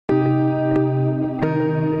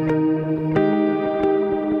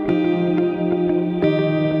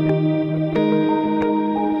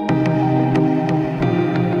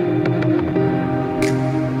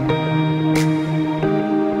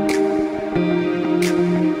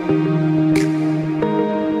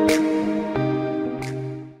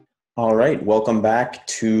right, welcome back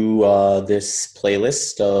to this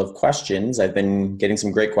playlist of questions. I've been getting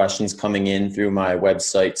some great questions coming in through my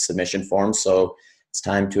website submission form, so it's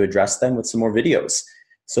time to address them with some more videos.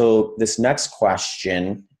 So this next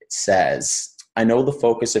question says, I know the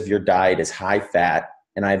focus of your diet is high fat,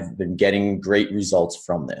 and I've been getting great results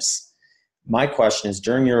from this. My question is,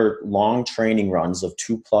 during your long training runs of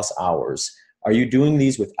 2+ hours, are you doing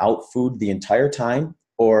these without food the entire time?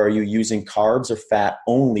 Or are you using carbs or fat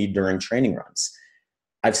only during training runs?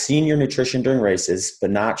 I've seen your nutrition during races,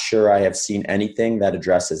 but not sure I have seen anything that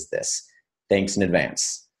addresses this. Thanks in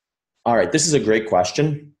advance. All right, this is a great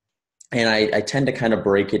question. And I tend to kind of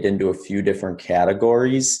break it into a few different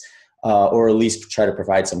categories, or at least try to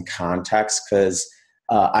provide some context, because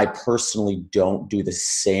I personally don't do the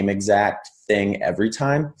same exact thing every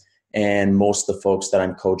time. And most of the folks that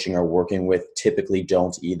I'm coaching or working with typically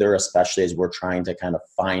don't either, especially as we're trying to kind of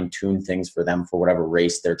fine tune things for them for whatever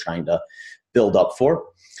race they're trying to build up for.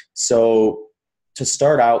 So to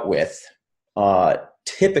start out with,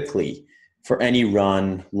 typically for any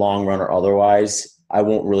run, long run or otherwise, I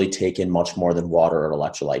won't really take in much more than water or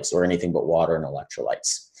electrolytes, or anything but water and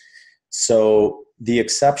electrolytes. So the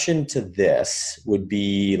exception to this would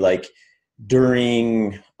be like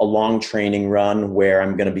during a long training run where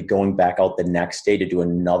I'm going to be going back out the next day to do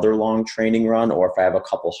another long training run, or if I have a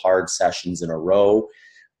couple hard sessions in a row,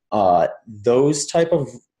 those type of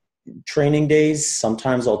training days,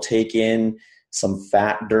 sometimes I'll take in some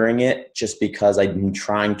fat during it just because I'm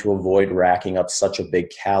trying to avoid racking up such a big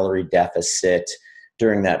calorie deficit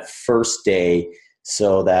during that first day,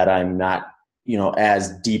 so that I'm not,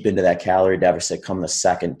 as deep into that calorie deficit come the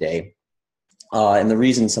second day. And the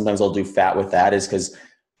reason sometimes I'll do fat with that is because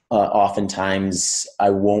oftentimes I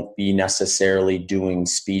won't be necessarily doing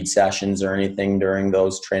speed sessions or anything during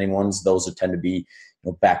those training ones. Those would tend to be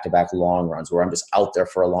back-to-back long runs where I'm just out there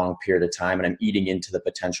for a long period of time and I'm eating into the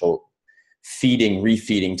potential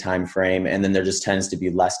refeeding time frame. And then there just tends to be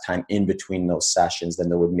less time in between those sessions than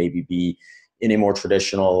there would maybe be in a more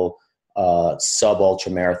traditional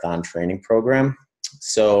sub-ultra marathon training program.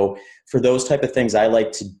 So for those type of things, I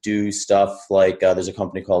like to do stuff like there's a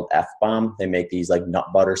company called F-Bomb. They make these like nut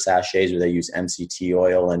butter sachets where they use MCT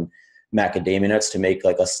oil and macadamia nuts to make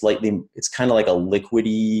like it's kind of like a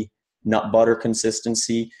liquidy nut butter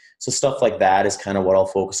consistency. So stuff like that is kind of what I'll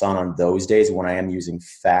focus on those days when I am using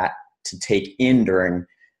fat to take in during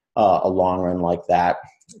a long run like that.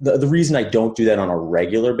 The reason I don't do that on a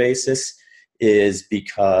regular basis is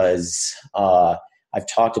because I've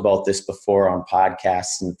talked about this before on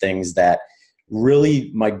podcasts and things, that really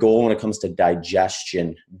my goal when it comes to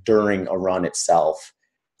digestion during a run itself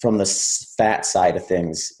from the fat side of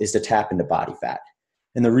things is to tap into body fat.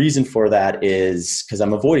 And the reason for that is because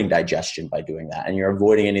I'm avoiding digestion by doing that. And you're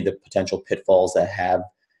avoiding any of the potential pitfalls that have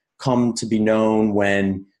come to be known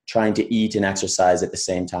when trying to eat and exercise at the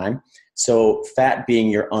same time. So fat being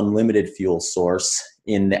your unlimited fuel source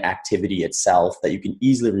in the activity itself that you can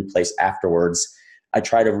easily replace afterwards, I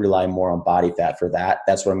try to rely more on body fat for that.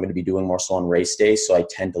 That's what I'm going to be doing more so on race days. So I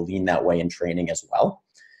tend to lean that way in training as well.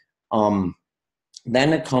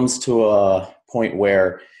 Then it comes to a point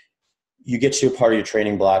where you get to a part of your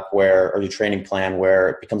training block or your training plan where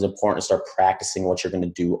it becomes important to start practicing what you're going to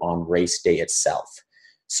do on race day itself.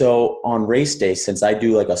 So on race day, since I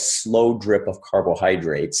do like a slow drip of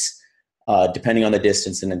carbohydrates, depending on the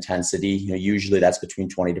distance and intensity, usually that's between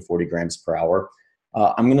 20 to 40 grams per hour.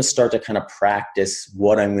 I'm going to start to kind of practice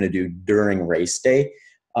what I'm going to do during race day,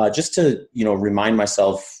 just to, remind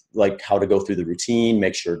myself like how to go through the routine,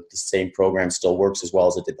 make sure the same program still works as well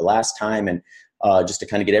as it did the last time, and just to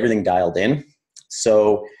kind of get everything dialed in.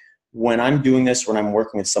 So when I'm doing this, when I'm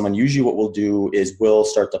working with someone, usually what we'll do is we'll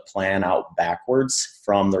start to plan out backwards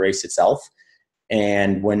from the race itself.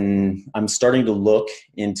 And when I'm starting to look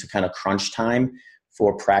into kind of crunch time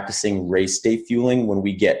for practicing race day fueling, when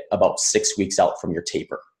we get about 6 weeks out from your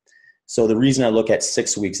taper. So the reason I look at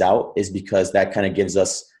 6 weeks out is because that kind of gives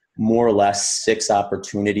us more or less 6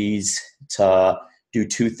 opportunities to do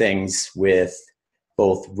 2 things with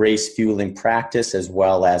both race fueling practice as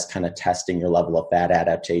well as kind of testing your level of fat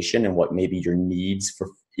adaptation and what maybe your needs for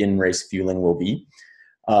in-race fueling will be.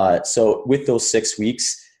 So with those 6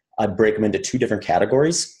 weeks, I break them into 2 different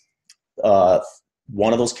categories.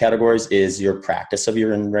 One of those categories is your practice of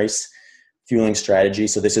your in-race fueling strategy.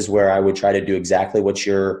 So this is where I would try to do exactly what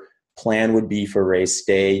your plan would be for race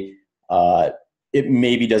day. It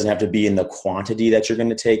maybe doesn't have to be in the quantity that you're going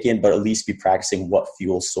to take in, but at least be practicing what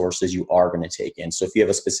fuel sources you are going to take in. So if you have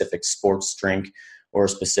a specific sports drink or a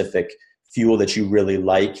specific fuel that you really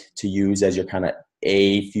like to use as your kind of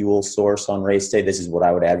a fuel source on race day, this is what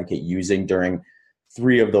I would advocate using during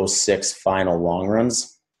 3 of those 6 final long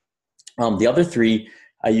runs. The other 3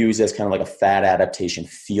 I use as kind of like a fat adaptation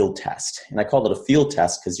field test. And I call it a field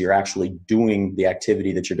test because you're actually doing the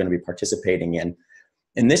activity that you're going to be participating in.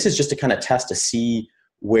 And this is just to kind of test to see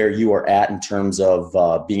where you are at in terms of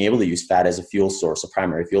being able to use fat as a fuel source, a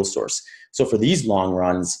primary fuel source. So for these long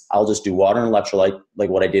runs, I'll just do water and electrolyte,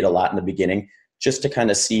 like what I did a lot in the beginning, just to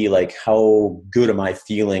kind of see like how good am I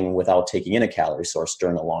feeling without taking in a calorie source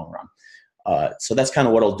during a long run. So that's kind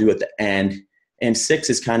of what I'll do at the end. And 6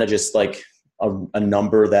 is kind of just like a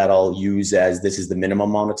number that I'll use as this is the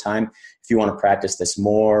minimum amount of time. If you want to practice this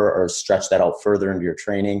more or stretch that out further into your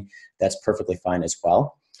training, that's perfectly fine as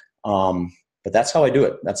well. But that's how I do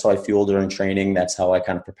it. That's how I fuel during training. That's how I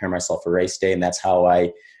kind of prepare myself for race day. And that's how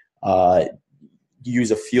I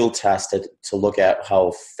use a field test to look at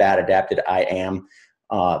how fat adapted I am.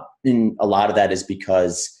 And a lot of that is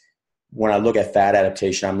because when I look at fat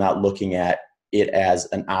adaptation, I'm not looking at it as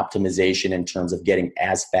an optimization in terms of getting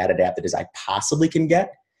as fat adapted as I possibly can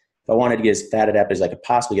get. If I wanted to get as fat adapted as I could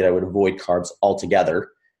possibly get, I would avoid carbs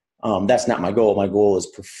altogether. That's not my goal. My goal is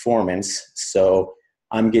performance. So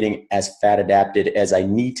I'm getting as fat adapted as I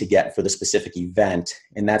need to get for the specific event.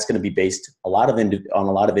 And that's going to be based on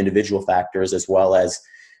a lot of individual factors as well as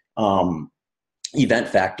event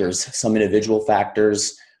factors. Some individual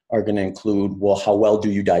factors are going to include, well, how well do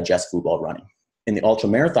you digest food while running? In the ultra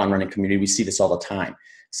marathon running community, we see this all the time.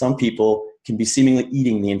 Some people can be seemingly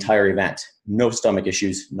eating the entire event, no stomach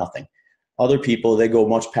issues, nothing. Other people, they go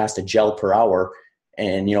much past a gel per hour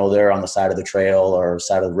and, they're on the side of the trail or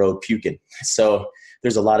side of the road puking. So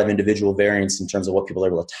there's a lot of individual variance in terms of what people are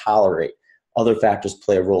able to tolerate. Other factors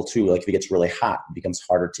play a role too. Like if it gets really hot, it becomes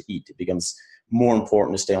harder to eat. It becomes more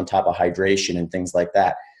important to stay on top of hydration and things like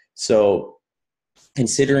that. So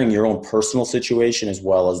considering your own personal situation as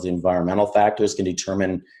well as the environmental factors can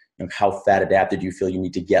determine how fat adapted you feel you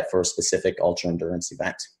need to get for a specific ultra endurance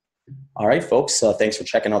event. All right, folks, thanks for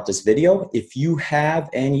checking out this video. If you have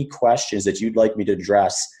any questions that you'd like me to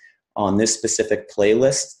address on this specific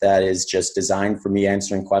playlist that is just designed for me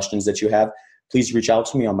answering questions that you have, please reach out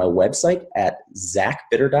to me on my website at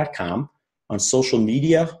zachbitter.com, on social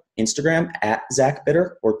media, Instagram at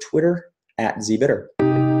zachbitter, or Twitter at zbitter.